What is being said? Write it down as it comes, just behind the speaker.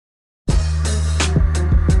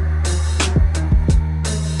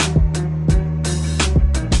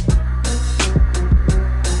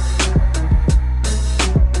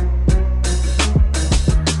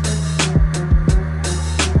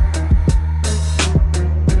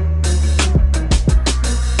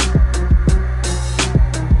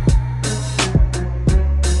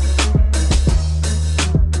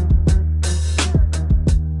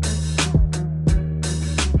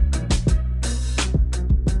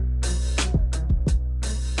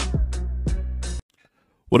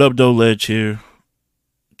What up, though, Ledge here?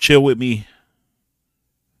 Chill with me.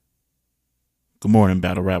 Good morning,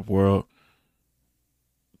 Battle Rap World.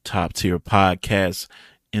 Top tier podcast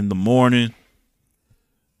in the morning.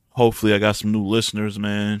 Hopefully, I got some new listeners,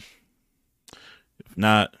 man. If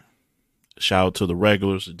not, shout out to the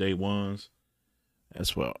regulars, the day ones.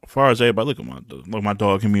 As well. As far as everybody, look at my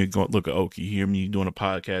dog. Hear me look at Oki. Hear me doing a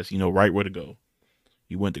podcast. You know right where to go.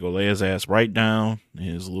 He went to go lay his ass right down in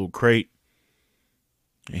his little crate,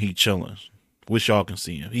 and he chilling. Wish y'all can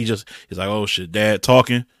see him. He's like, oh shit, dad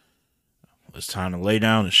talking. It's time to lay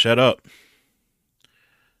down and shut up.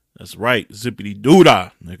 That's right. Zippity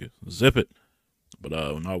doodah, nigga. Zip it. But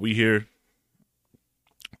no, we here.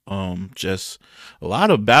 Just a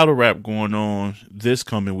lot of battle rap going on this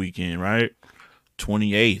coming weekend, right?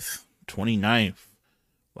 28th, 29th.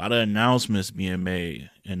 A lot of announcements being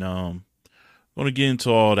made. And gonna get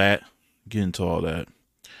into all that.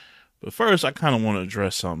 But first I kinda wanna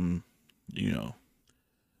address something,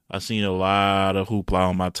 I seen a lot of hoopla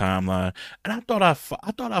on my timeline, and I thought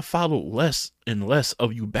I followed less and less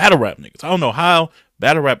of you battle rap niggas. I don't know how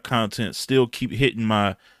battle rap content still keep hitting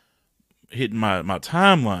my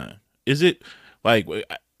timeline. Is it like,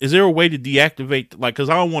 is there a way to deactivate, like, because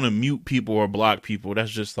I don't want to mute people or block people. That's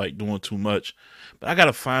just like doing too much. But I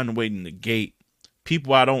gotta find a way to negate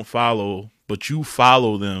people I don't follow, but you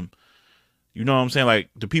follow them. You know what I'm saying? Like,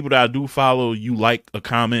 the people that I do follow, you like a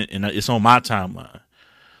comment, and it's on my timeline.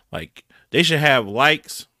 Like, they should have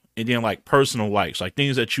likes and then like personal likes, like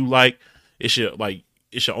things that you like. It should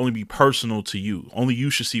only be personal to you. Only you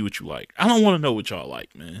should see what you like. I don't want to know what y'all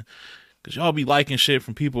like, man, because y'all be liking shit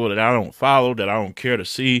from people that I don't follow, that I don't care to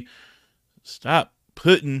see. Stop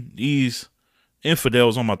putting these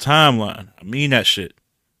infidels on my timeline. I mean that shit.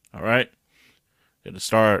 All right, got to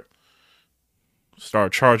start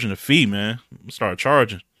charging a fee, man. Start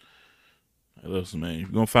charging. Hey, listen, man, if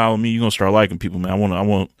you're gonna follow me, you're gonna start liking people, man. I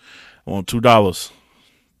want $2.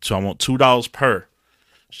 So I want $2 per.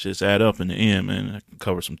 Shit's add up in the end, man. I can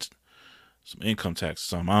cover some income tax or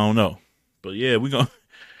something. I don't know. But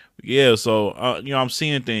yeah, so I'm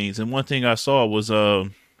seeing things, and one thing I saw was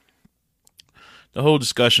the whole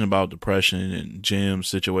discussion about depression and Jim's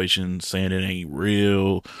situation, saying it ain't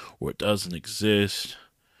real or it doesn't exist.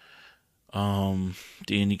 Then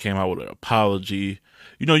he came out with an apology.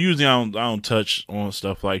 Usually I don't touch on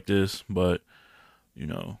stuff like this, but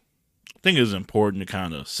I think it's important to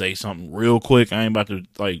kind of say something real quick. I ain't about to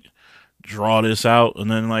like draw this out or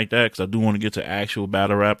nothing like that, because I do want to get to actual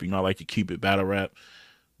battle rap. I like to keep it battle rap,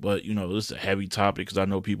 but this is a heavy topic because I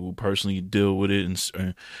know people who personally deal with it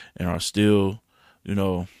and are still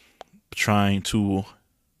trying to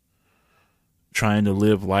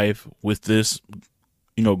live life with this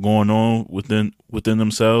going on within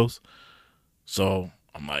themselves. So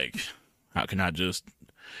I'm like, how can I just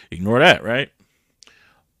ignore that, right?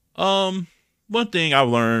 One thing I've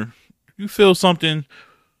learned, you feel something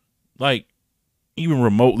like even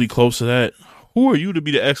remotely close to that, who are you to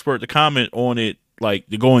be the expert to comment on it, like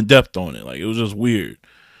to go in depth on it? Like, it was just weird.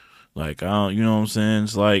 Like, I don't, you know what I'm saying?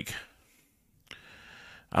 It's like,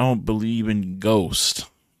 I don't believe in ghosts.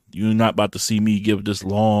 You're not about to see me give this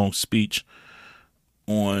long speech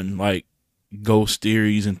on like ghost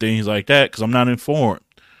theories and things like that, because I'm not informed.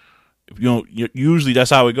 If you don't, usually that's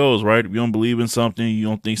how it goes, right? If you don't believe in something, you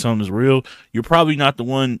don't think something is real, you're probably not the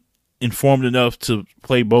one informed enough to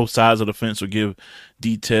play both sides of the fence or give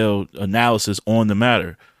detailed analysis on the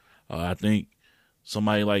matter. I think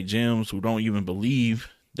somebody like James, who don't even believe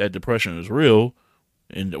that depression is real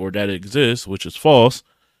or that it exists, which is false,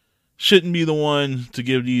 shouldn't be the one to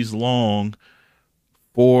give these long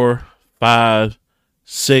 4, 5,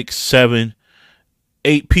 6, 7,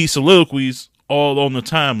 8 soliloquies all on the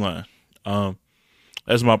timeline.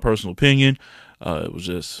 That's my personal opinion. It was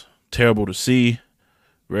just terrible to see,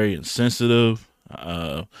 very insensitive.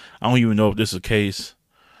 I don't even know if this is a case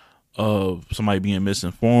of somebody being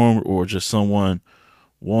misinformed or just someone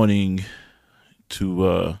wanting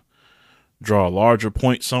to draw a larger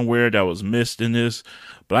point somewhere that was missed in this.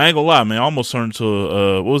 But I ain't gonna lie, man, I almost turned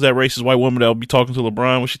to what was that racist white woman that would be talking to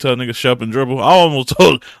LeBron when she tell nigga shut up and dribble? I almost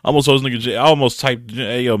told this nigga, I almost typed,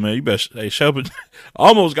 hey yo man, you better shut up. I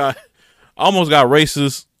almost got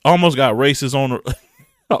racist on her.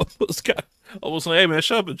 Almost like, hey man,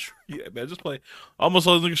 shut up and yeah man, just play. Almost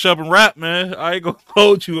told this nigga shut up and rap, man. I ain't gonna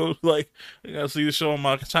hold you. I was like, I gotta see the show on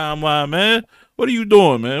my timeline, man. What are you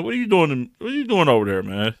doing, man? What are you doing over there,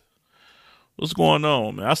 man? What's going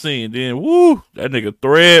on, man? I seen then, woo, that nigga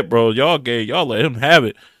Thread, bro. Y'all let him have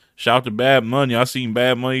it. Shout out to Bad Money. I seen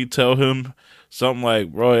Bad Money tell him something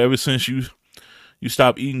like, bro, ever since you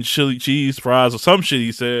stopped eating chili cheese fries or some shit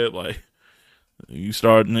he said, like,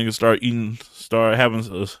 Niggas start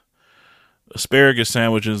having asparagus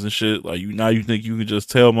sandwiches and shit. Like now you think you can just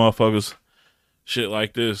tell motherfuckers shit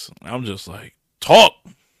like this. I'm just like, talk.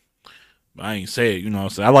 I ain't say it, you know what I'm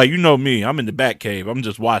saying? I like, you know me, I'm in the back cave. I'm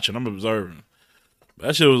just watching, I'm observing.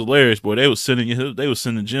 That shit was hilarious, boy. They was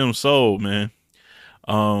sending Jim Soul, man.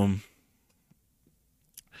 Um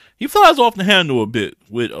he flies off the handle a bit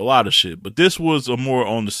with a lot of shit, but this was a more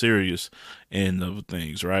on the serious end of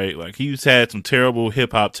things, right? Like he's had some terrible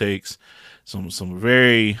hip hop takes, some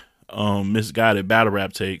very misguided battle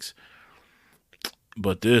rap takes.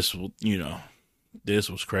 But this, this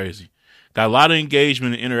was crazy. Got a lot of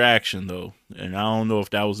engagement and interaction though, and I don't know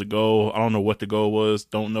if that was the goal. I don't know what the goal was.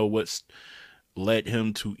 Don't know what's led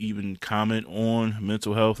him to even comment on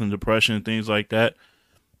mental health and depression and things like that.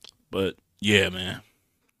 But yeah, man,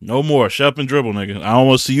 no more shut up and dribble, nigga. I don't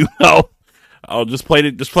want to see you out. I'll just play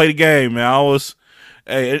the game, man.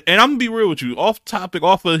 Hey, and I'm gonna be real with you. Off topic,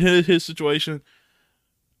 off of his situation.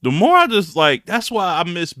 The more I just like, that's why I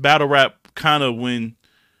miss battle rap kind of when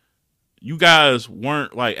you guys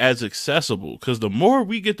weren't like as accessible. Because the more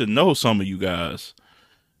we get to know some of you guys,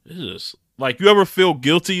 it's just like, you ever feel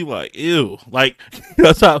guilty? Like, ew. Like,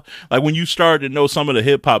 that's how, like when you start to know some of the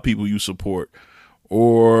hip hop people you support.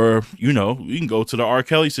 Or, you can go to the R.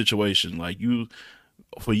 Kelly situation. Like,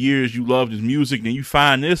 for years you loved his music, then you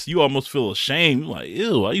find this, you almost feel ashamed. Like,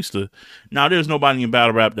 ew, I used to. Now, there's nobody in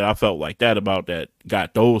battle rap that I felt like that about, that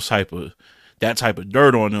got that type of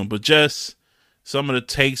dirt on them. But just some of the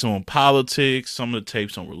takes on politics, some of the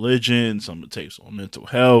takes on religion, some of the takes on mental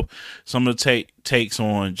health, some of the takes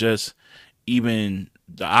on just even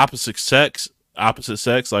the opposite sex,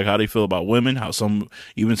 like how they feel about women, how some of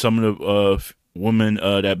the women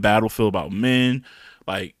that battle feel about men.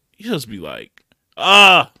 Like, you just be like,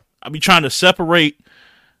 I be trying to separate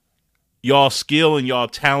y'all skill and y'all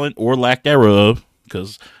talent or lack thereof.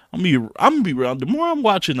 Because I'm gonna be real. The more I'm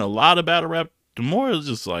watching a lot of battle rap, the more it's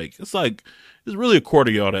just like, it's really a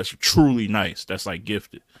quarter of y'all that's truly nice, that's like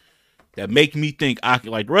gifted, that make me think I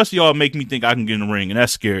can, like, the rest of y'all make me think I can get in the ring, and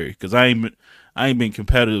that's scary because I ain't been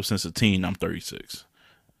competitive since a teen. I'm 36,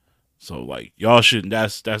 so like y'all shouldn't.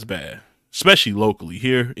 That's bad, especially locally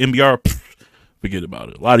here. NBR, forget about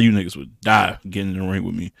it. A lot of you niggas would die getting in the ring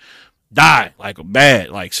with me. Die like a bad,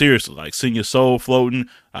 like seriously, like send your soul floating,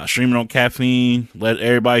 streaming on caffeine, let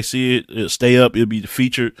everybody see it. It'll stay up, it'll be the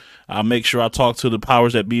featured. I'll make sure I talk to the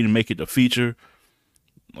powers that be to make it the feature.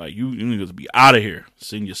 Like, you niggas be out of here.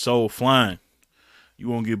 Send your soul flying. You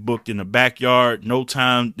won't get booked in the backyard no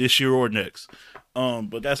time this year or next.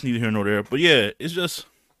 But that's neither here nor there. But yeah, it's just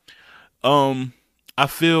I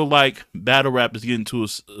feel like battle rap is getting too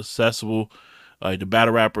accessible. Like, the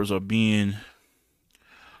battle rappers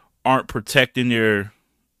aren't protecting their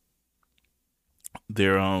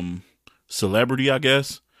celebrity, I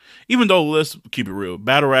guess. Even though, let's keep it real,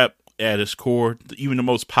 battle rap at its core, even the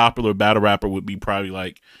most popular battle rapper would be probably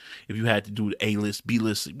like, if you had to do the A-list,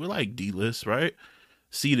 B-list, we're like D-list, right?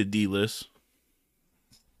 C to D-list,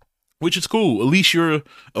 which is cool. At least you're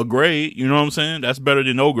a grade, you know what I'm saying? That's better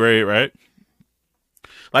than no grade, right?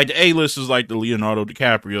 Like, the A-list is like the Leonardo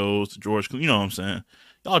DiCaprios, the George, you know what I'm saying?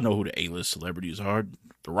 Y'all know who the A-list celebrities are.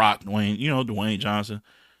 The Rock, Dwayne Johnson.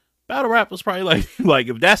 Battle rappers probably like like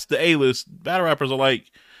if that's the A-list, battle rappers are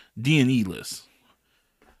like D&E list.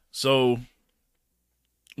 So,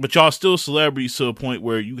 but y'all still celebrities to a point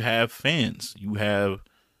where you have fans. You have,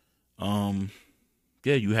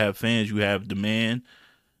 you have fans, you have demand,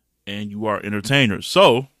 and you are entertainers.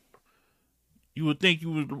 So, you would think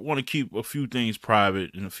you would want to keep a few things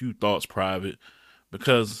private and a few thoughts private,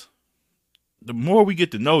 because the more we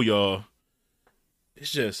get to know y'all,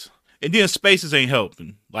 it's just, and then spaces ain't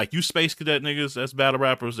helping. Like, you space cadet niggas, that's battle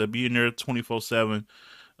rappers that be in there 24/7,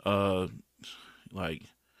 like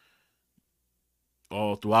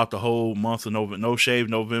all throughout the whole month of November, No Shave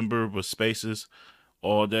November, with spaces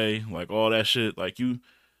all day, like all that shit. Like, the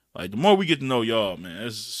more we get to know y'all, man,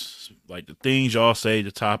 it's like the things y'all say,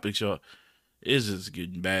 the topics y'all, it's just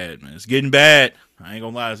getting bad, man. It's getting bad. I ain't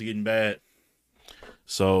gonna lie, it's getting bad.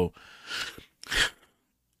 So,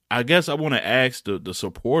 I guess I want to ask the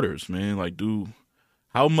supporters, man. Like,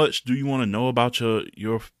 how much do you want to know about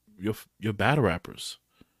your battle rappers?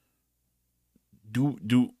 Do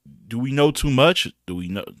we know too much? Do we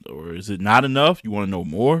know, or is it not enough? You want to know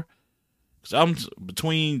more? Because I'm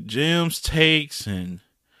between Jim's takes and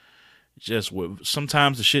just what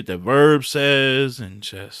sometimes the shit that Verb says, and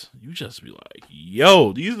you just be like,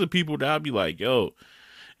 yo, these are the people that I'd be like, yo,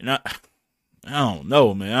 and I don't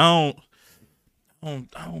know, man. I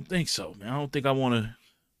don't think so, man. I don't think I want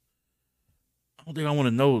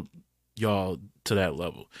to know y'all to that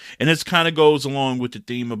level. And this kind of goes along with the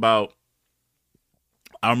theme about,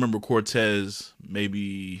 I remember Cortez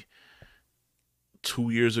maybe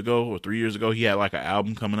 2 years ago or 3 years ago, he had like an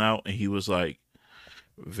album coming out and he was like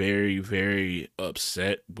very, very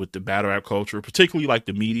upset with the battle rap culture, particularly like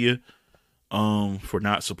the media, for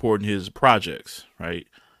not supporting his projects, right?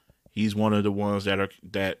 He's one of the ones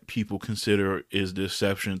that people consider is the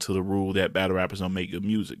exception to the rule that battle rappers don't make good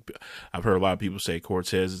music. I've heard a lot of people say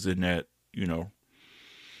Cortez is in that,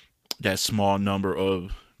 that small number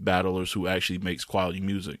of battlers who actually makes quality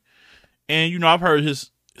music. And I've heard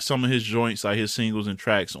some of his joints, like his singles and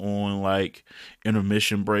tracks on like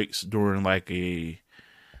intermission breaks during like a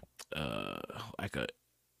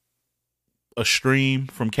stream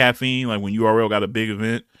from Caffeine, like when URL got a big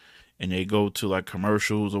event and they go to like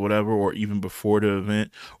commercials or whatever, or even before the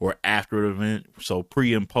event or after the event. So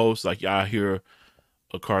pre and post, like y'all hear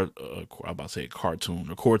I'm about to say a cartoon,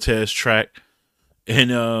 a Cortez track,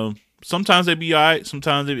 and sometimes they be alright,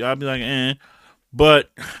 sometimes I'll be like, but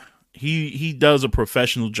he does a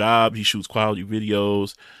professional job. He shoots quality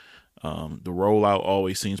videos. The rollout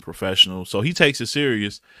always seems professional, so he takes it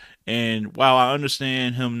serious. And while I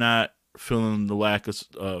understand him not feeling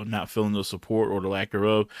the support or the lack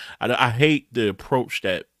thereof, I hate the approach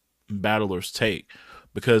that battlers take,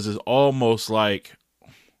 because it's almost like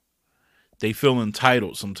they feel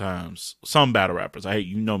entitled sometimes. Some battle rappers, I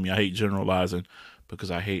hate generalizing, because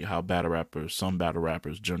I hate how some battle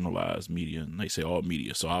rappers generalize media, and they say all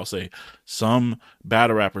media. So I'll say some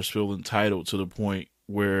battle rappers feel entitled to the point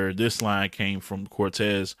where this line came from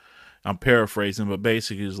Cortez. I'm paraphrasing, but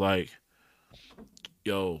basically it's like,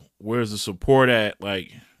 yo, where's the support at?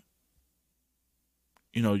 Like,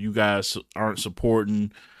 you guys aren't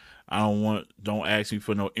supporting. Don't ask me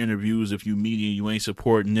for no interviews if you media, you ain't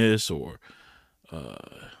supporting this, or,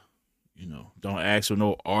 don't ask for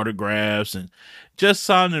no autographs, and just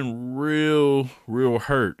sounding real, real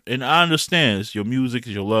hurt. And I understand it's your music,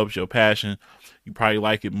 it's your love, it's your passion. You probably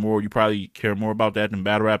like it more. You probably care more about that than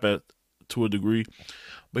battle rap to a degree.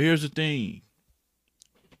 But here's the thing.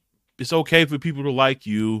 It's okay for people to like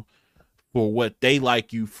you for what they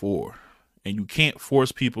like you for. And you can't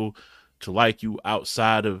force people to like you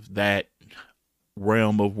outside of that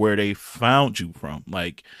realm of where they found you from.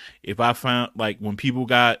 Like, if I found, like, when people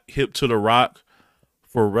got hip to The Rock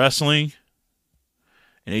for wrestling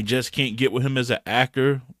and they just can't get with him as an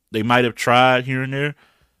actor, they might have tried here and there.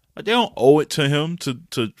 But they don't owe it to him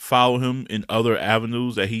to follow him in other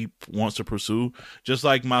avenues that he wants to pursue. Just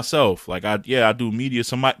like myself. Like, I do media.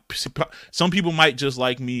 Some people might just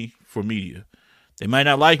like me for media. They might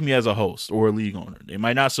not like me as a host or a league owner. They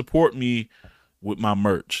might not support me with my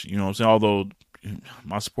merch. You know what I'm saying? Although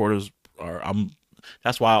my supporters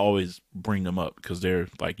that's why I always bring them up, because they're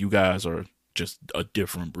like, you guys are just a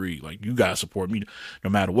different breed. Like, you guys support me no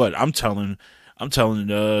matter what. I'm telling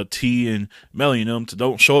T and Melly and them to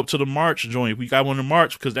don't show up to the March joint if we got one in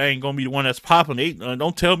March, because they ain't gonna be the one that's popping. They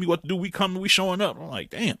don't tell me what to do. We coming, we showing up. I'm like,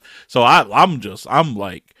 damn. So I'm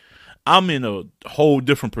in a whole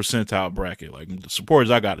different percentile bracket. Like, the supporters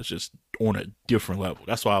I got is just on a different level.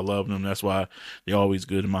 That's why I love them. That's why they're always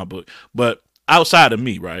good in my book. But outside of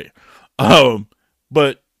me, right?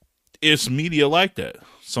 But it's media like that.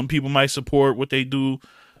 Some people might support what they do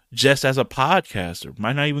just as a podcaster,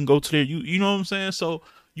 might not even go to their, you know what I'm saying? So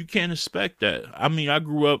you can't expect that. I mean, I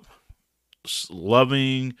grew up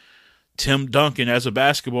loving Tim Duncan as a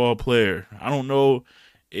basketball player. I don't know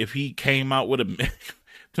if he came out with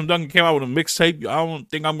Tim Duncan came out with a mixtape. I don't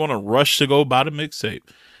think I'm going to rush to go buy the mixtape.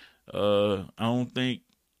 I don't think,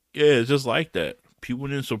 it's just like that. People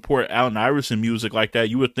didn't support Allen Iverson music like that.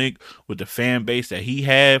 You would think with the fan base that he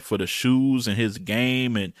had for the shoes and his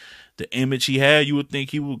game and the image he had, you would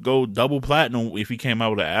think he would go double platinum if he came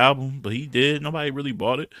out with an album, but he did. Nobody really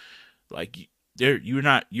bought it. Like, you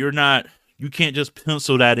can't just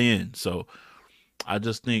pencil that in. So I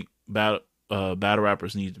just think some battle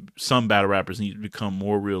rappers need to become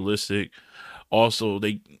more realistic. Also,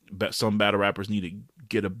 some battle rappers need to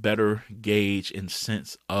get a better gauge and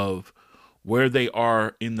sense of where they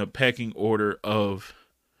are in the pecking order of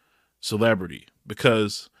celebrity,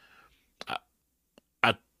 because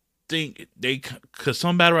I think because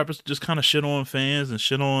some battle rappers just kind of shit on fans and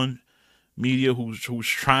shit on media who's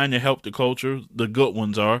trying to help the culture. The good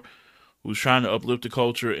ones are, who's trying to uplift the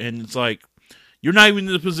culture, and it's like, you're not even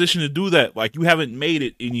in the position to do that. Like, you haven't made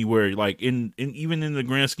it anywhere. Like, even in the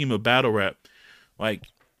grand scheme of battle rap, like,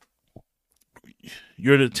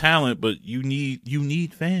 you're the talent, but you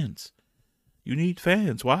need fans. You need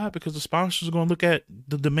fans. Why? Because the sponsors are going to look at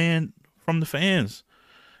the demand from the fans.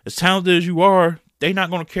 As talented as you are, they're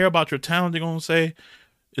not going to care about your talent. They're going to say,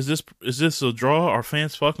 Is this a draw? Are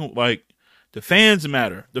fans fucking like the fans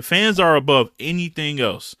matter? The fans are above anything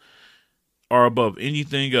else. Are above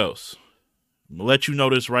anything else. I'm gonna let you know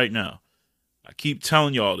this right now. I keep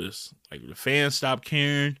telling y'all this. Like, if the fans stop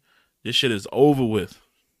caring, this shit is over with.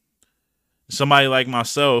 Somebody like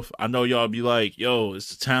myself, I know y'all be like, yo,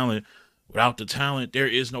 it's the talent. Without the talent, there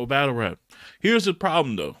is no battle rap. Here's the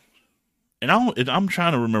problem though. I'm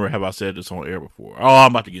trying to remember, have I said this on air before? Oh,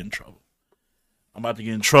 I'm about to get in trouble. I'm about to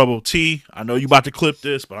get in trouble. T, I know you about to clip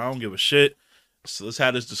this, but I don't give a shit. So let's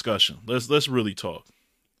have this discussion. Let's really talk.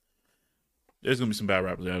 There's gonna be some bad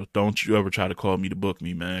rappers there. Don't you ever try to call me to book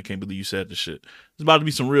me, man. I can't believe you said this shit. It's about to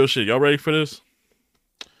be some real shit. Y'all ready for this?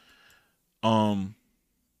 Um,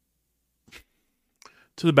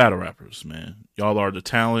 to the battle rappers, man. Y'all are the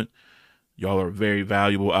talent. Y'all are very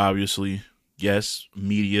valuable, obviously. Yes,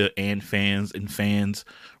 media and fans,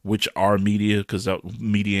 which are media, because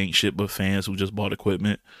media ain't shit but fans who just bought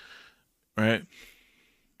equipment, right?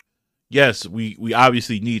 Yes, we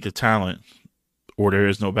obviously need the talent, or there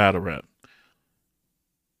is no battle rap.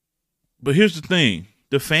 But here's the thing: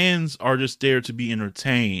 the fans are just there to be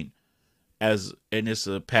entertained, and it's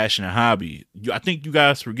a passionate hobby. I think you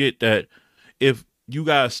guys forget that if you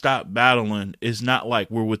guys stop battling, it's not like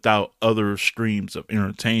we're without other streams of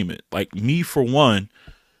entertainment. Like me, for one,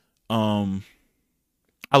 um,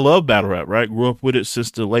 I love battle rap. Right, grew up with it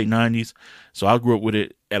since the late '90s, so I grew up with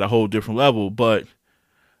it at a whole different level. But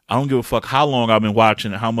I don't give a fuck how long I've been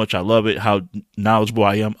watching it, how much I love it, how knowledgeable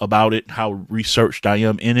I am about it, how researched I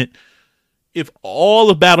am in it. If all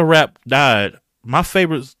of battle rap died, my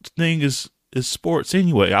favorite thing is sports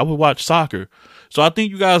anyway. I would watch soccer. So I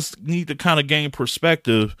think you guys need to kind of gain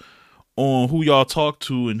perspective on who y'all talk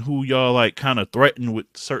to and who y'all like kind of threaten with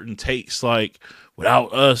certain takes, like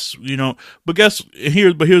without us, you know. But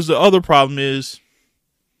here's the other problem is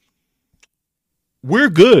we're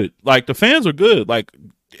good. Like the fans are good. Like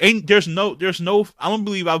there's no I don't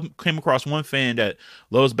believe I came across one fan that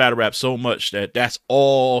loves battle rap so much that that's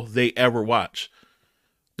all they ever watch.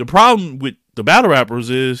 The problem with the battle rappers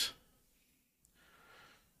is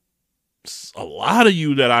a lot of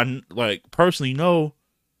you that I like personally know,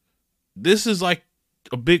 this is like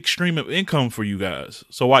a big stream of income for you guys.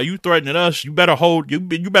 So while you threatening us, you better hope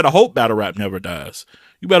battle rap never dies.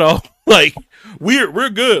 You better like we're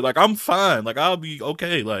good. Like I'm fine. Like I'll be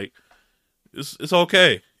okay. Like it's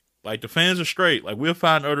okay. Like the fans are straight. Like we'll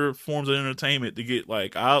find other forms of entertainment to get I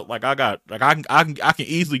can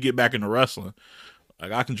easily get back into wrestling.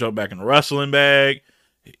 Like I can jump back in the wrestling bag.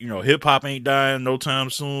 You know, hip hop ain't dying no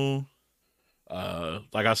time soon.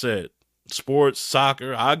 Like I said, sports,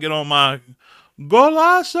 soccer. I get on my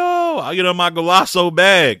golazo. I get on my golazo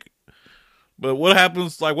bag. But what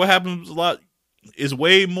happens? Like what happens a lot is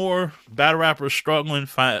way more battle rappers struggling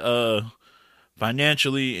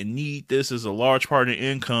financially and need this as a large part of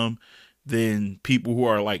income than people who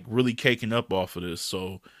are like really caking up off of this.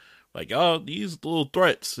 So like y'all, these little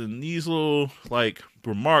threats and these little like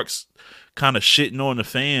remarks kind of shitting on the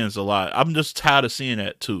fans a lot. I'm just tired of seeing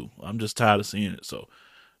that too. I'm just tired of seeing it. So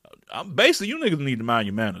I'm basically, you niggas need to mind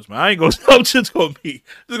your manners, man. I ain't gonna I'm just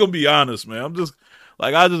gonna be honest, man. I'm just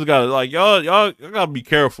like I just gotta like y'all gotta be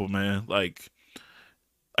careful, man. Like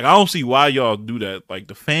I don't see why y'all do that. Like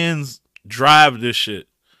the fans drive this shit.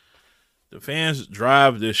 The fans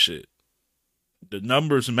drive this shit. The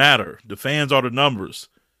numbers matter. The fans are the numbers.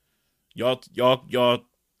 Y'all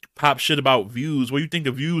pop shit about views. Where you think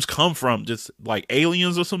the views come from? Just like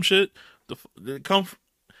aliens or some shit? They come from,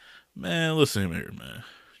 man, listen here, man.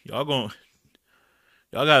 Y'all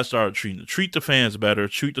gotta start treat the fans better,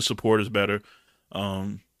 treat the supporters better.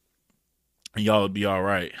 And y'all will be all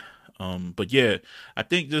right. But yeah, I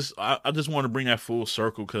think I just want to bring that full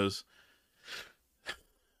circle because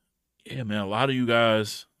yeah, man, a lot of you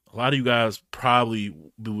guys probably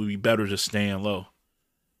would be better just staying low.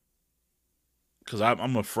 Because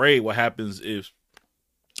I'm afraid what happens if,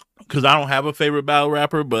 because I don't have a favorite battle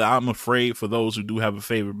rapper, but I'm afraid for those who do have a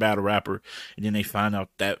favorite battle rapper, and then they find out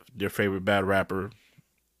that their favorite battle rapper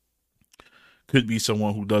could be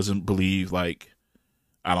someone who doesn't believe, like,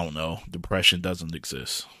 I don't know, depression doesn't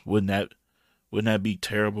exist. Wouldn't that be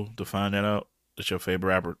terrible to find that out? That your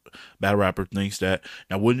favorite battle rapper thinks that.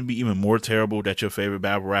 Now, wouldn't it be even more terrible that your favorite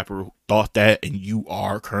battle rapper thought that and you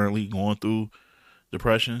are currently going through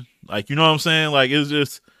depression? Like, you know what I'm saying? Like, it's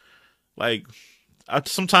just like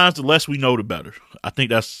sometimes the less we know, the better. I think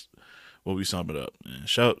that's what we sum it up. Man.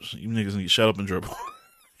 You niggas need to shut up and dribble.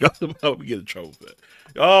 Y'all help me get in trouble for that.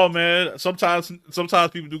 Oh man, sometimes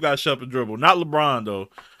people do got to shut up and dribble. Not LeBron though.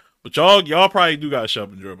 But y'all probably do got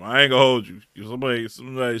shove and dribble. I ain't gonna hold you. Somebody,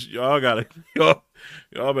 y'all gotta y'all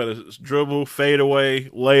better dribble, fade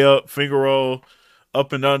away, layup, finger roll,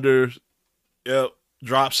 up and under, yep,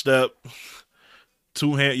 drop step,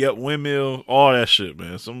 two hand, yep, windmill, all that shit,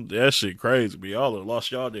 man. That shit crazy, man. Y'all done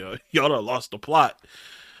lost y'all there. Y'all done lost the plot.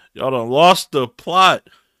 Y'all done lost the plot.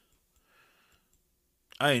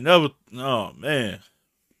 I ain't never. Oh man,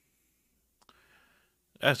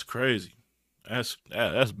 that's crazy. That's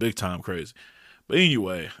big time crazy. But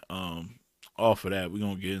anyway, off of that, we're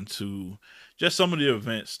gonna get into just some of the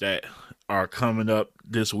events that are coming up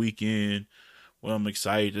this weekend. What I'm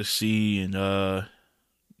excited to see, and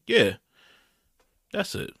yeah,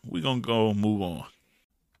 that's it. We're gonna go move on.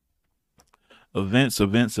 Events.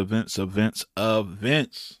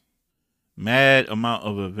 Mad amount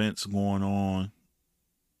of events going on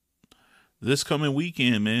this coming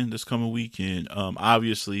weekend, man. This coming weekend.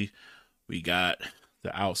 Obviously, we got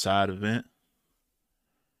the outside event,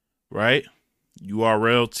 right?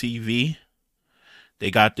 URL TV. They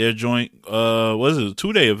got their joint. What is it? A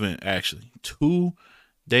 2-day event, actually.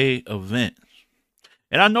 2-day event.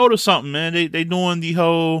 And I noticed something, man. They doing the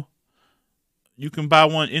whole. You can buy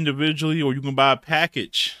one individually, or you can buy a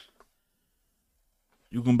package.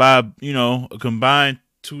 You can buy, a combined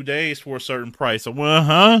 2 days for a certain price. So, well,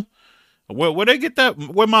 huh? Where they get that?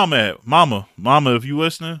 Where Mama at? Mama, if you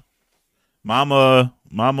listening, Mama,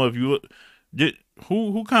 if you did,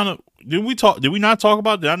 who kind of did we talk? Did we not talk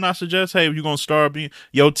about? Did I not suggest? Hey, if you gonna start being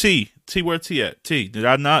T, where T at? T, did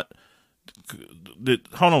I not?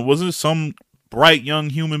 Hold on, wasn't it some bright young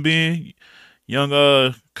human being, young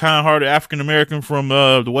kind-hearted African American from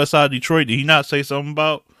the West Side of Detroit? Did he not say something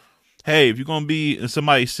about? Hey, if you're gonna be in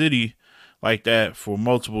somebody's city like that for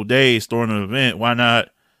multiple days during an event, why not,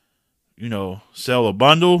 sell a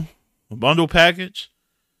bundle package?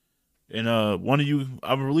 And I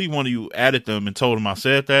believe one of you added them and told him I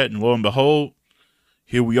said that, and lo and behold,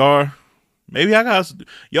 here we are. Maybe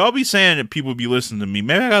y'all be saying that people be listening to me.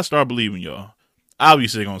 Maybe I gotta start believing y'all.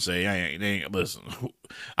 Obviously, they're gonna say, they ain't listen.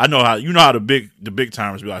 I know how the big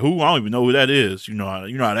timers be like, who? I don't even know who that is. You know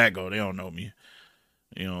how that go. They don't know me.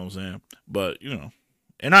 You know what I'm saying? But,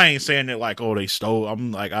 and I ain't saying that like, oh, they stole.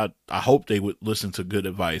 I'm like, I hope they would listen to good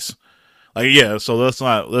advice. Like, yeah, so let's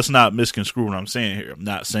not misconstrue what I'm saying here. I'm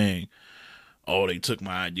not saying, oh, they took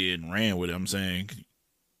my idea and ran with it. I'm saying,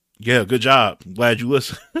 yeah, good job. I'm glad you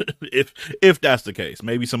listened. if that's the case.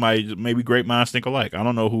 Maybe great minds think alike. I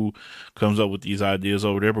don't know who comes up with these ideas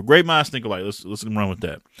over there, but great minds think alike. Let's run with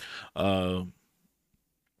that.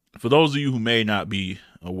 For those of you who may not be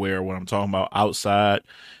aware of what I'm talking about, outside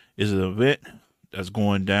is an event that's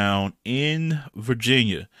going down in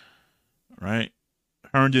Virginia, right?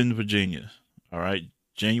 Herndon, Virginia. All right.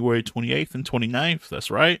 January 28th and 29th.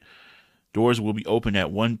 That's right. Doors will be open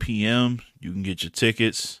at 1 p.m. You can get your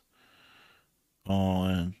tickets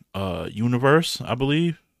on Universe, I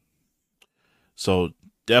believe. So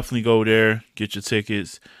definitely go there, get your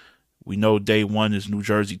tickets. We know day one is New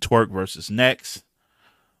Jersey Twerk versus Next.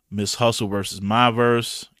 Miss Hustle versus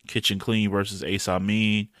Myverse, Kitchen Clean versus Ace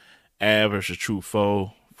Amin, Av versus True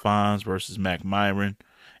Foe, Fonz versus Mac Myron,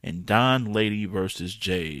 and Don Lady versus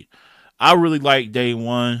Jade. I really like day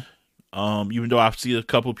one, even though I see a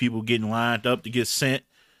couple people getting lined up to get sent.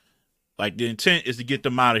 Like, the intent is to get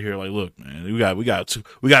them out of here. Like, look, man, we got too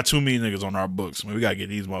many niggas on our books. Man, we gotta get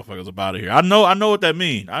these motherfuckers up out of here. I know what that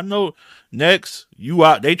means. I know next you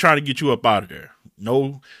out. They trying to get you up out of there.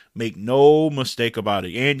 No, make no mistake about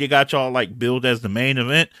it. And you got y'all like billed as the main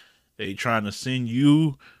event. They trying to send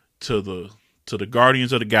you to the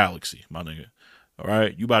Guardians of the Galaxy, my nigga. All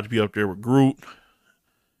right, you about to be up there with Groot.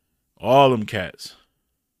 All them cats.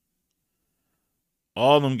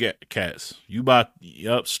 You about,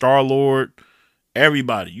 Star-Lord,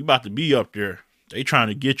 everybody. You about to be up there. They trying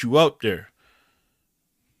to get you up there.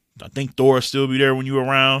 I think Thor will still be there when you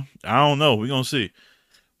around. I don't know. We gonna see.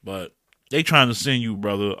 But they trying to send you,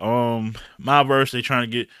 brother. Myverse, they trying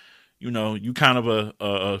to get, you kind of a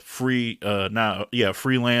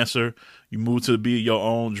freelancer. You move to be your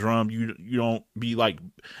own drum. You don't be like,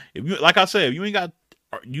 if you ain't got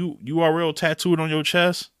URL tattooed on your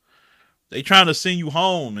chest, they trying to send you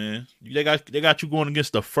home, man. They got you going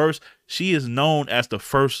against the first. She is known as the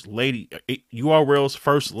first lady, URL's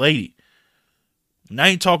first lady. And I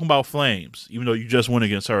ain't talking about Flames, even though you just went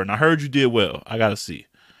against her. And I heard you did well. I gotta see.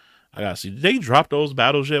 Did they drop those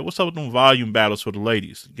battles yet? What's up with them volume battles for the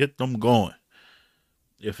ladies? Get them going.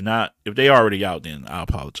 If not, if they already out, then I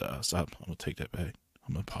apologize. I'm gonna take that back.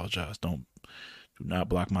 I'm gonna apologize. Do not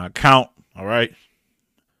block my account. All right.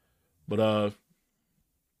 But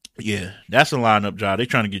yeah, that's the lineup, job. They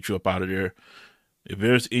trying to get you up out of there. If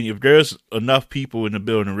there's enough people in the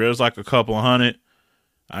building, there's like a couple hundred.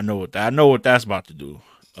 I know what that's about to do.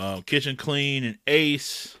 Kitchen Clean and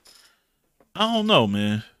Ace. I don't know,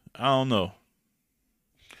 man. I don't know.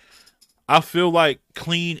 I feel like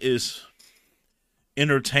Clean is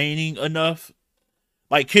entertaining enough.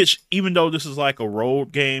 Like Kitch, even though this is like a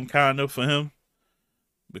road game kind of for him,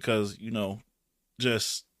 because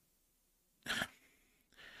just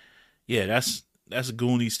yeah, that's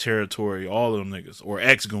Goonies territory. All of them niggas or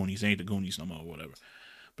ex Goonies ain't the Goonies no more, whatever.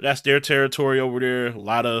 But that's their territory over there. A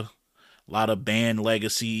lot of band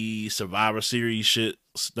legacy, Survivor Series shit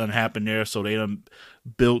done happened there, so they done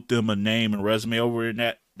built them a name and resume over in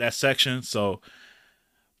that section. So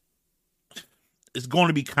it's going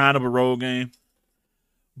to be kind of a road game,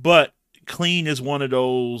 but Clean is one of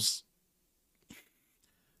those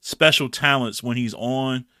special talents when he's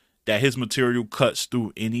on that his material cuts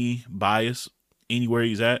through any bias anywhere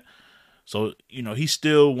he's at. So, he's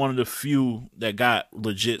still one of the few that got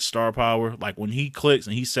legit star power. Like when he clicks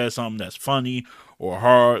and he says something that's funny or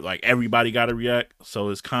hard, like everybody got to react. So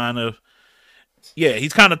it's kind of,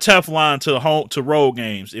 he's kind of Teflon to road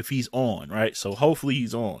games if he's on, right? So hopefully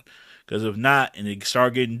he's on, because if not, and it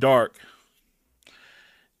start getting dark,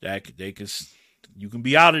 you can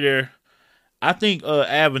be out of there. I think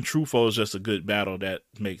Av and Truffaut is just a good battle that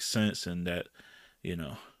makes sense, and that you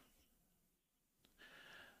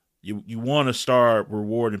want to start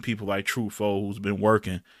rewarding people like Truffaut who's been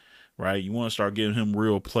working, right? You want to start giving him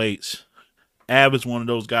real plates. Av is one of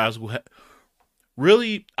those guys who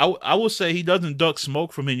really, I would say he doesn't duck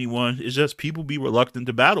smoke from anyone. It's just people be reluctant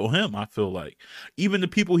to battle him, I feel like. Even the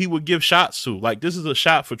people he would give shots to. Like, this is a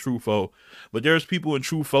shot for Truffaut, but there's people in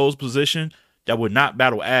Truffaut's position that would not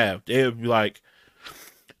battle Av. They would be like,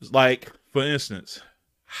 for instance,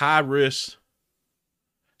 high risk,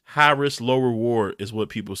 low reward is what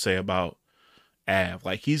people say about Av.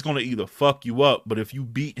 Like, he's going to either fuck you up, but if you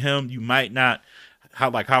beat him, you might not.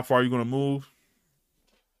 How far are you going to move?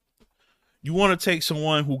 You want to take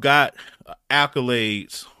someone who got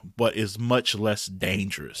accolades, but is much less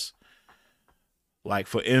dangerous. Like,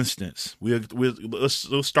 for instance,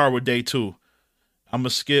 let's start with day 2. I'm going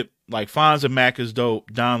to skip, like, Fonz and Mac is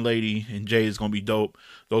dope. Don Lady and Jay is going to be dope.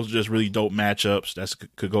 Those are just really dope matchups. That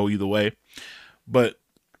could go either way. But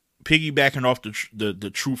piggybacking off the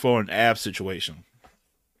Truffaut and Av situation.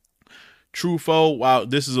 Truffaut, while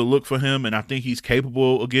this is a look for him, and I think he's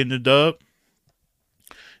capable of getting the dub,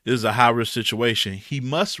 this is a high-risk situation. He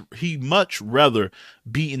much rather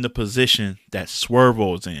be in the position that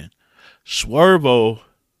Swervo is in. Swervo,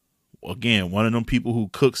 again, one of them people who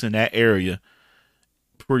cooks in that area,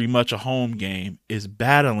 pretty much a home game, is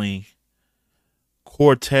battling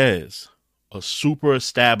Cortez, a super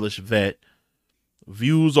established vet,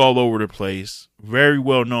 views all over the place, very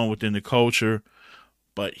well known within the culture,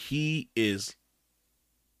 but he is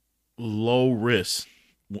low risk.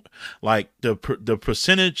 Like the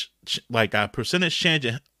percentage, like a percentage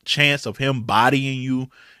chance of him bodying you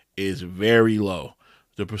is very low.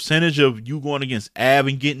 The percentage of you going against Av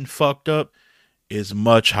and getting fucked up is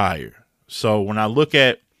much higher. So when I look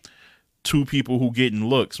at two people who getting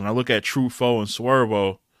looks, when I look at Truffaut and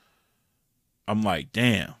Swervo, I'm like,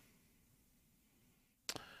 damn.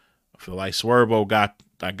 I feel like Swervo got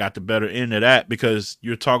the better end of that, because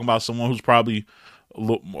you're talking about someone who's probably a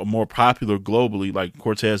little more popular globally. Like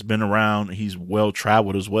Cortez been around, he's well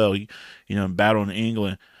traveled as well. He, battled in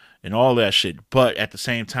England and all that shit. But at the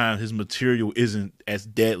same time, his material isn't as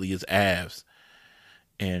deadly as Av's.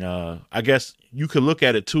 And I guess you could look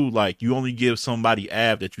at it too, like you only give somebody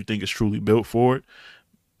Av that you think is truly built for it.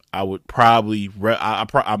 I would probably,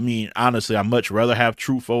 honestly, I'd much rather have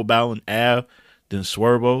Truffaut battling Av than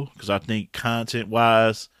Swervo, because I think content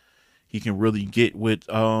wise, he can really get with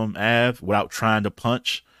Av without trying to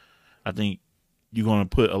punch. I think you're going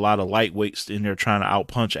to put a lot of lightweights in there trying to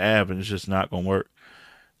outpunch Av, and it's just not going to work.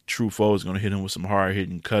 Truffaut is going to hit him with some hard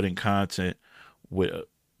hitting, cutting content.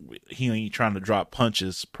 He ain't trying to drop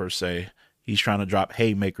punches per se. He's trying to drop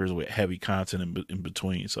haymakers with heavy content in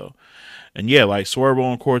between. So, and yeah, like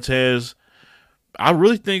Swervo and Cortez, I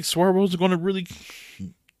really think Swervo's going to really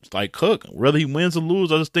cook. Whether he wins or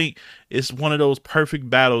lose, I just think it's one of those perfect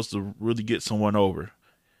battles to really get someone over.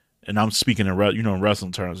 And I'm speaking in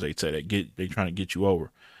wrestling terms. They say they trying to get you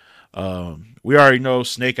over. We already know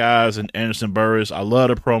Snake Eyes and Anderson Burris. I love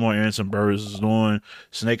the promo Anderson Burris is doing.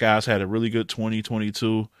 Snake Eyes had a really good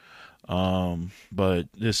 2022. But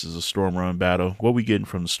this is a storm run battle. What we getting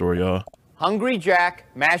from the story, y'all? Hungry Jack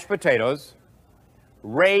mashed potatoes,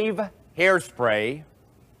 Rave hairspray,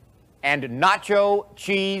 and nacho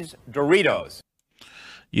cheese Doritos.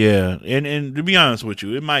 Yeah, and to be honest with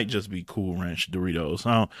you, it might just be Cool Ranch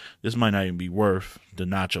Doritos. This might not even be worth the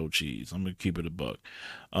nacho cheese. I'm gonna keep it a buck.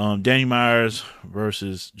 Danny Myers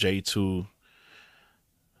versus J2,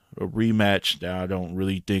 a rematch that I don't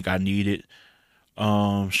really think I needed.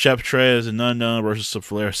 Chef Trez and None None versus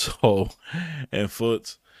Flair Soul and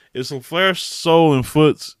Foots. If Flair Soul and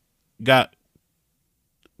Foots got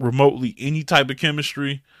remotely any type of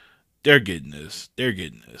chemistry, they're getting this. They're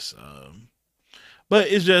getting this. But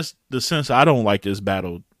it's just the sense I don't like this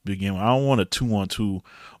battle to begin with. I don't want a 2-on-2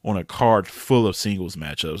 on a card full of singles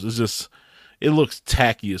matchups. It's just it looks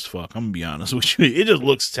tacky as fuck. I'm gonna be honest with you. It just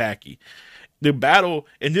looks tacky. The battle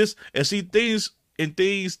and this and see things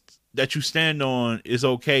that you stand on is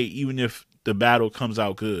okay even if the battle comes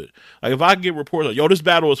out good. Like if I get reports like, yo, this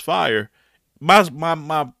battle is fire,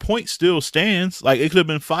 my point still stands. Like it could have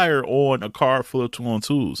been fire on a card full of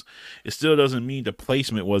 2-on-2s. It still doesn't mean the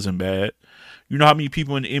placement wasn't bad. You know how many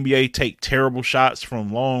people in the NBA take terrible shots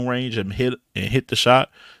from long range and hit the shot?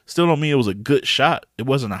 Still don't mean it was a good shot. It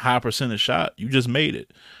wasn't a high percentage shot. You just made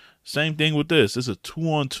it. Same thing with this. It's a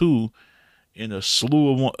 2-on-2 in a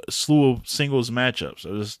slew of singles matchups.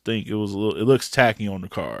 I just think it looks tacky on the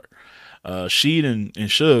card. Sheed and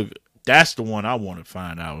Suge, that's the one I want to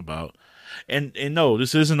find out about. And no,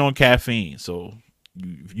 this isn't on caffeine. So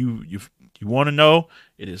you want to know,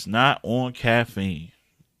 it is not on caffeine.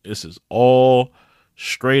 This is all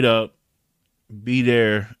straight up. Be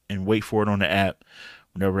there and wait for it on the app,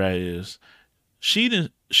 whenever that is. Sheed and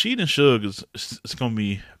Suge is gonna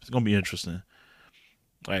be interesting.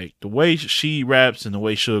 Like the way she raps and the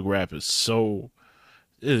way Suge rap is so.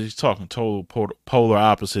 He's talking total polar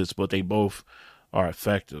opposites, but they both are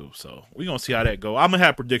effective. So we're gonna see how that go. I'm gonna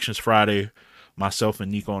have predictions Friday. Myself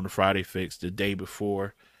and Nico on the Friday Fix the day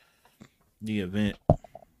before the event.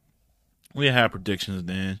 We have predictions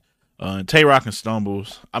then. Tay Rock and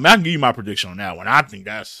Stumbles. I mean, I can give you my prediction on that one. I think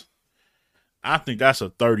that's a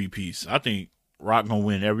 30 piece. I think Rock gonna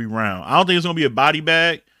win every round. I don't think it's gonna be a body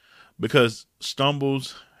bag because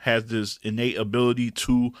Stumbles has this innate ability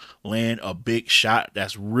to land a big shot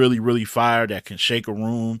that's really, really fire that can shake a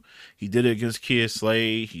room. He did it against Kid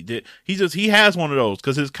Slade. He has one of those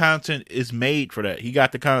because his content is made for that. He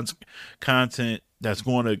got the content that's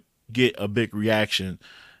going to get a big reaction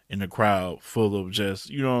in the crowd full of just,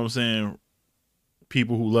 you know what I'm saying,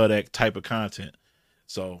 people who love that type of content.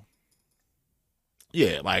 So,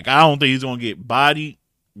 yeah, like, I don't think he's going to get bodied,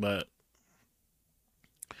 but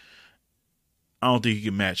I don't think he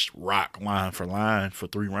can match Rock line for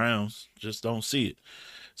 3 rounds. Just don't see it.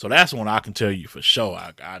 So that's one I can tell you for sure.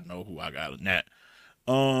 I know who I got in that.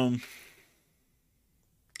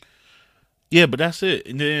 Yeah, but that's it.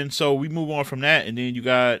 And then, so we move on from that, and then you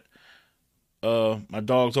got my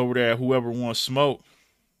dogs over there, Whoever Wants Smoke.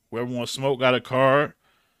 Whoever Wants Smoke got a card.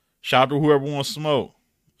 Shout out to Whoever Wants Smoke.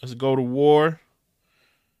 Let's go to war.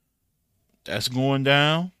 That's going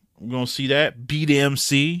down. We're going to see that.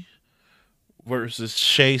 BDMC versus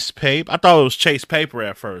Chase Paper. I thought it was Chase Paper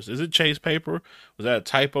at first. Is it Chase Paper? Was that a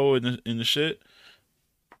typo in the shit?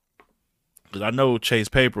 Because I know Chase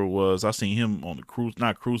Paper was. I seen him on the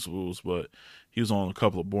not Crucibles, but he was on a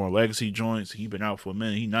couple of Born Legacy joints. He been out for a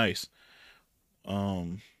minute. He nice.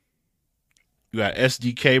 You got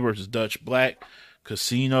SDK versus Dutch Black,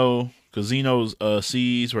 Casino's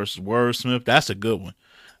C's versus Wordsmith. That's a good one.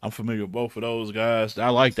 I'm familiar with both of those guys. I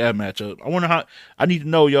like that matchup. I wonder how. I need to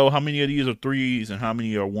know, how many of these are 3s and how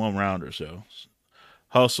many are 1-rounders. So,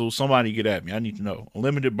 Hustle, somebody get at me. I need to know.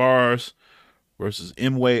 Unlimited Bars versus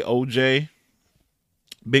M-Way OJ.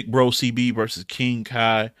 Big Bro CB versus King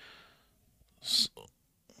Kai.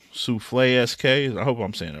 Souffle SK, I hope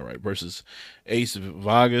I'm saying that right, versus Ace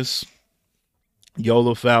Vargas.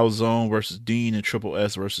 Yola Falzone versus Dean, and Triple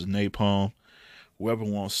S versus Napalm. Whoever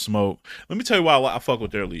Wants Smoke. Let me tell you why I fuck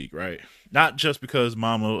with their league, right? Not just because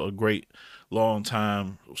Mama, a great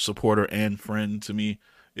long-time supporter and friend to me,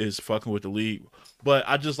 is fucking with the league, but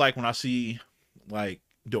I just like when I see like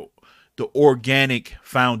the organic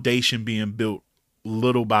foundation being built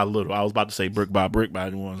little by little. I was about to say brick by brick by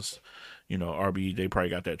the ones. RB, they probably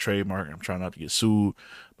got that trademark. I'm trying not to get sued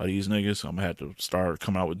by these niggas. So I'm going to have to start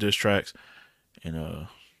coming out with diss tracks. And,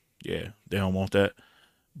 yeah, they don't want that.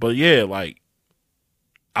 But, yeah, like,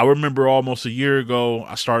 I remember almost a year ago,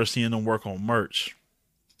 I started seeing them work on merch.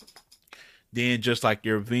 Then just like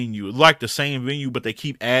their venue. Like the same venue, but they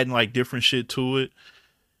keep adding, like, different shit to it.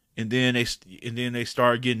 And then they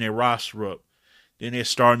start getting their roster up. Then they're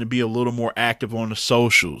starting to be a little more active on the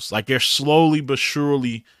socials. Like, they're slowly but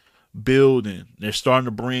surely building. They're starting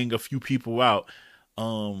to bring a few people out,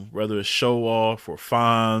 whether it's Show Off or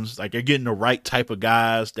Fonz. Like, they're getting the right type of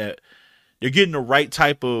guys that they're getting the right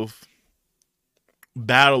type of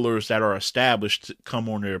battlers that are established to come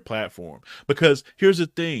on their platform. Because here's the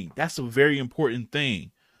thing, that's a very important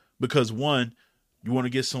thing. Because one, you want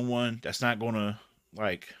to get someone that's not gonna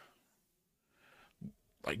like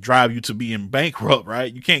drive you to being bankrupt,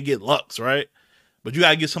 right? You can't get Lux, right? But you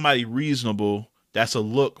gotta get somebody reasonable. That's a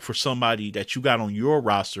look for somebody that you got on your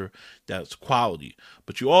roster that's quality.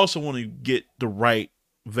 But you also want to get the right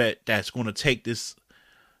vet that's going to take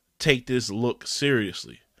this look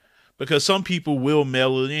seriously. Because some people will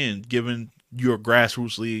mail it in, given your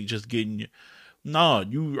grassroots league just getting you. No,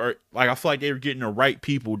 you are like, I feel like they're getting the right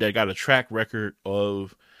people that got a track record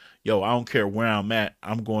of, yo, I don't care where I'm at,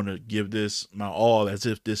 I'm going to give this my all as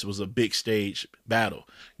if this was a big stage battle.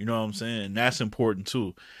 You know what I'm saying? And that's important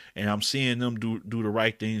too. And I'm seeing them do the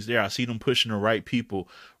right things there. I see them pushing the right people,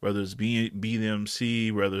 whether it's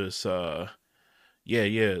BMC, whether it's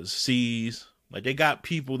C's. Like, they got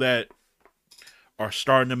people that are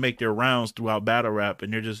starting to make their rounds throughout battle rap,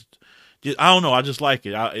 and they're just I don't know, I just like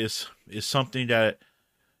it. It's something that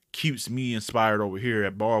keeps me inspired over here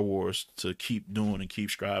at Bar Wars to keep doing and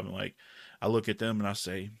keep striving. Like, I look at them and I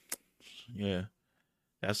say, yeah,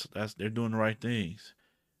 that's they're doing the right things.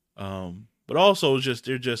 But also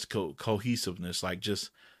they're just cohesiveness, like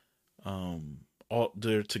just all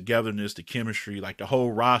their togetherness, the chemistry, like the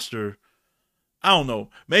whole roster. I don't know.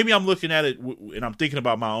 Maybe I'm looking at it and I'm thinking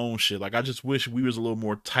about my own shit. Like, I just wish we was a little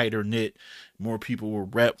more tighter knit. More people will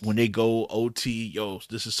rep when they go OT. Yo,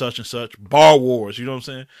 this is such and such. Bar Wars. You know what I'm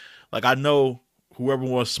saying? Like, I know whoever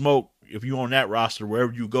wants smoke, if you on that roster,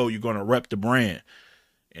 wherever you go, you're going to rep the brand.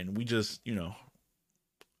 And we just,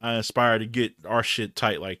 I aspire to get our shit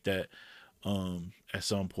tight like that at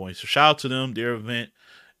some point. So shout out to them, their event.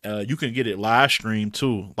 You can get it live streamed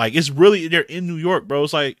too. Like, it's really, they're in New York, bro.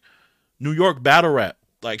 It's like New York battle rap.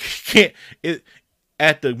 Like,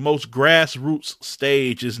 at the most grassroots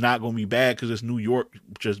stage is not going to be bad, because it's New York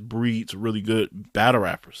just breeds really good battle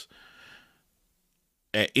rappers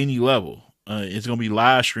at any level. It's going to be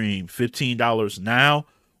live streamed, $15 now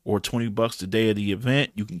or $20 the day of the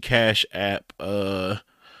event. You can cash app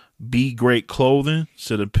Be Great Clothing,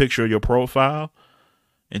 send a picture of your profile,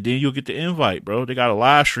 and then you'll get the invite, bro. They got a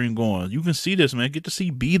live stream going. You can see this, man. Get to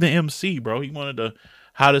see B the MC, bro. He wanted to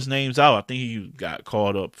hottest names out. I think he got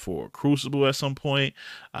called up for Crucible at some point.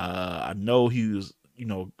 I know he was,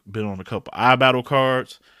 been on a couple iBattle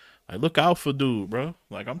cards. Like, look out for dude, bro.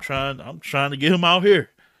 Like, I'm trying to get him out here.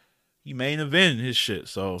 He main event his shit.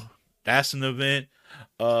 So that's an event.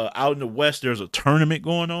 Out in the West, there's a tournament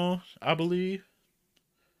going on, I believe.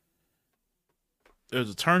 There's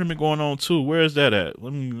a tournament going on too. Where is that at?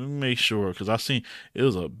 Let me make sure, because I seen it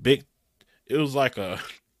was like a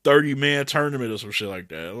 30-man tournament or some shit like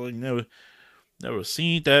that. Like, never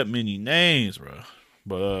seen that many names, bro.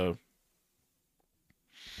 But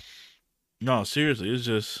no, seriously, it's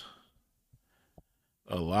just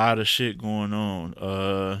a lot of shit going on.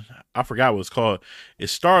 I forgot what it's called. It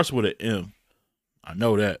starts with an M. I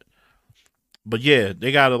know that. But yeah,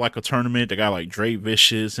 they got a tournament. They got like Dre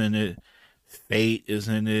Vicious in it. Fate is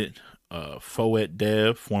in it. Foet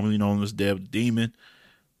Dev, formerly known as Dev Demon.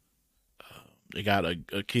 They got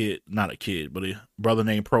a kid, not a kid, but a brother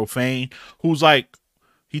named Profane, who's like,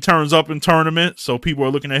 he turns up in tournaments, so people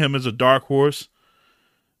are looking at him as a dark horse.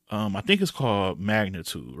 I think it's called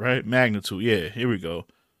Magnitude, right? Magnitude, yeah, here we go.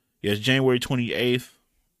 Yeah, it's January 28th.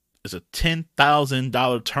 It's a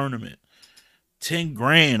 $10,000 tournament. 10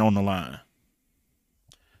 grand on the line.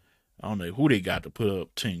 I don't know who they got to put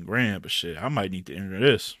up 10 grand, but shit, I might need to enter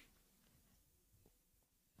this.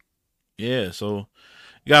 Yeah, so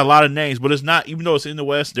you got a lot of names, but it's not, even though it's in the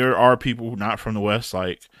West, there are people who are not from the West,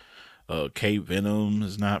 like K Venom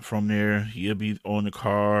is not from there. He'll be on the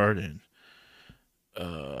card, and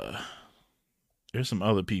there's some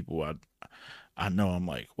other people I know. I'm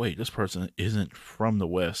like, wait, this person isn't from the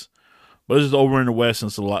West, but it's over in the West,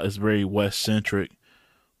 and it's very West centric.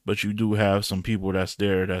 But you do have some people that's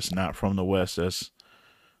there that's not from the West. That's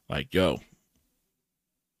like, yo,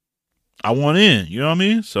 I want in. You know what I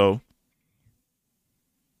mean? So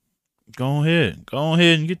go ahead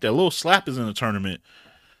and get that. Little Slap is in the tournament.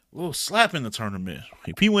 Little Slap in the tournament.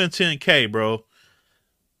 If he win 10K, bro,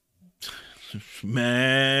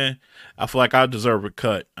 man, I feel like I deserve a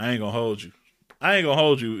cut. I ain't gonna hold you.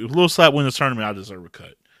 If Little Slap win the tournament, I deserve a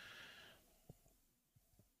cut.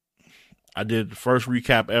 I did the first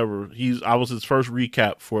recap ever. I was his first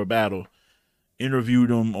recap for a battle. Interviewed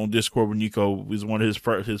him on Discord with Nico. It was one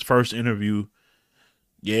of his first interview.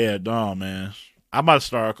 Yeah, damn, man. I'm about to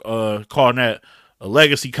start calling that a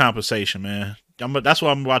legacy compensation, man. That's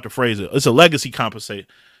what I'm about to phrase it. It's a legacy compensation.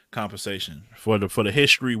 compensation for the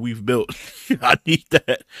history we've built. I need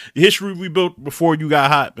that. The history we built before you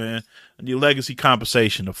got hot, man. I need legacy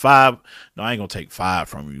compensation. The 5. No, I ain't gonna take 5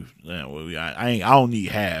 from you. I don't need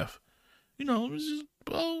half. You know, it's just,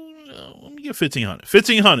 let me get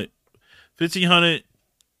 1,500. 1,500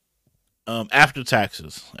 after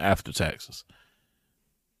taxes. After taxes.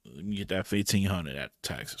 Let me get that 1,500 after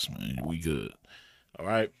taxes, man. We good. All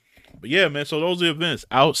right. But yeah, man. So those are the events.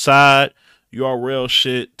 Outside URL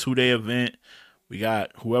shit, 2-day event. We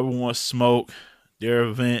got Whoever Wants Smoke, their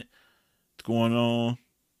event going on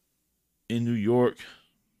in New York.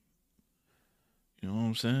 You know what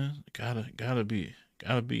I'm saying? Gotta be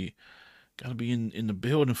in the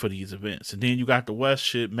building for these events. And then you got the West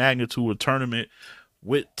shit, Magnitude, a tournament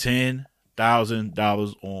with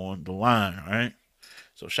 $10,000 on the line, right?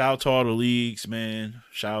 So shout out to all the leagues, man.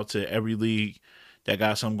 Shout out to every league that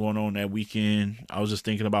got something going on that weekend. I was just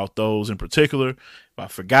thinking about those in particular. If I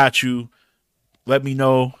forgot you, let me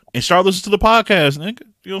know and start listening to the podcast, nigga.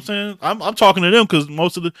 You know what I'm saying? I'm talking to them because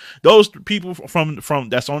most of those people from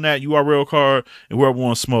that's on that URL card and Whoever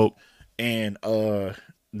Wants Smoke and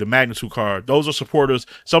the Magnitude card, those are supporters.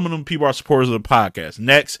 Some of them people are supporters of the podcast.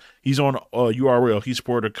 Next, he's on URL. He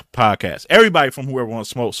supported the podcast. Everybody from Whoever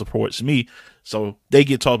Wants Smoke supports me, so they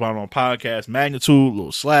get talked about on podcast. Magnitude,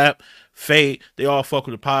 Little Slap, Fate, they all fuck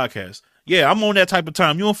with the podcast. Yeah, I'm on that type of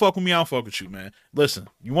time. You don't fuck with me, I don't fuck with you, man. Listen,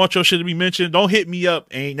 you want your shit to be mentioned? Don't hit me up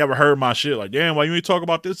and ain't never heard my shit. Like, damn, why you ain't talk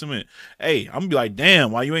about this event? Hey, I'm gonna be like,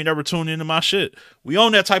 damn, why you ain't never tuned into my shit? We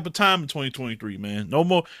on that type of time in 2023, man. No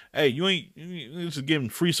more. Hey, you just giving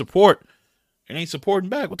free support and ain't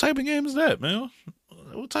supporting back. What type of game is that, man?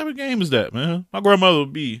 What type of game is that, man? My grandmother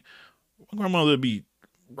would be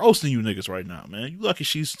roasting you niggas right now, man. You lucky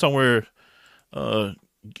she's somewhere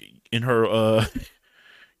in her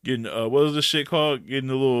getting what is this shit called? Getting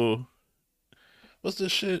a little, what's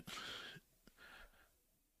this shit?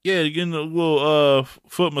 Yeah, getting a little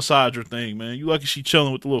foot massager thing, man. You lucky she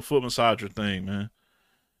chilling with the little foot massager thing, man.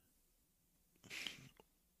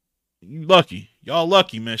 You lucky. Y'all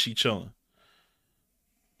lucky, man, she chilling.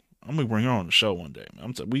 I'm gonna bring her on the show one day,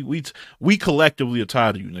 man. We collectively are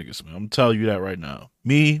tired of you niggas, man. I'm telling you that right now.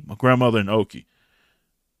 Me, my grandmother, and Oki.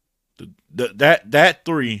 That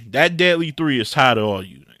three, that deadly three is tired of all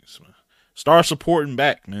you niggas, man. Start supporting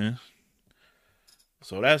back, man.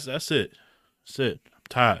 So that's it. That's it. I'm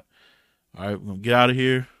tired. All right, we're gonna get out of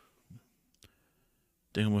here.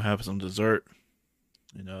 Then we'll have some dessert.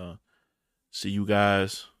 And see you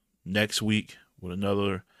guys next week with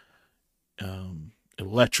another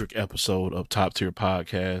electric episode of Top Tier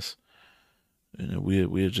Podcast. And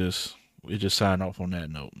we'll just sign off on that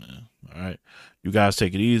note, man. All right. You guys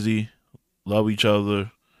take it easy. Love each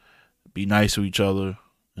other. Be nice to each other.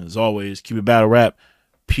 And as always, keep it battle rap.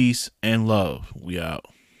 Peace and love. We out.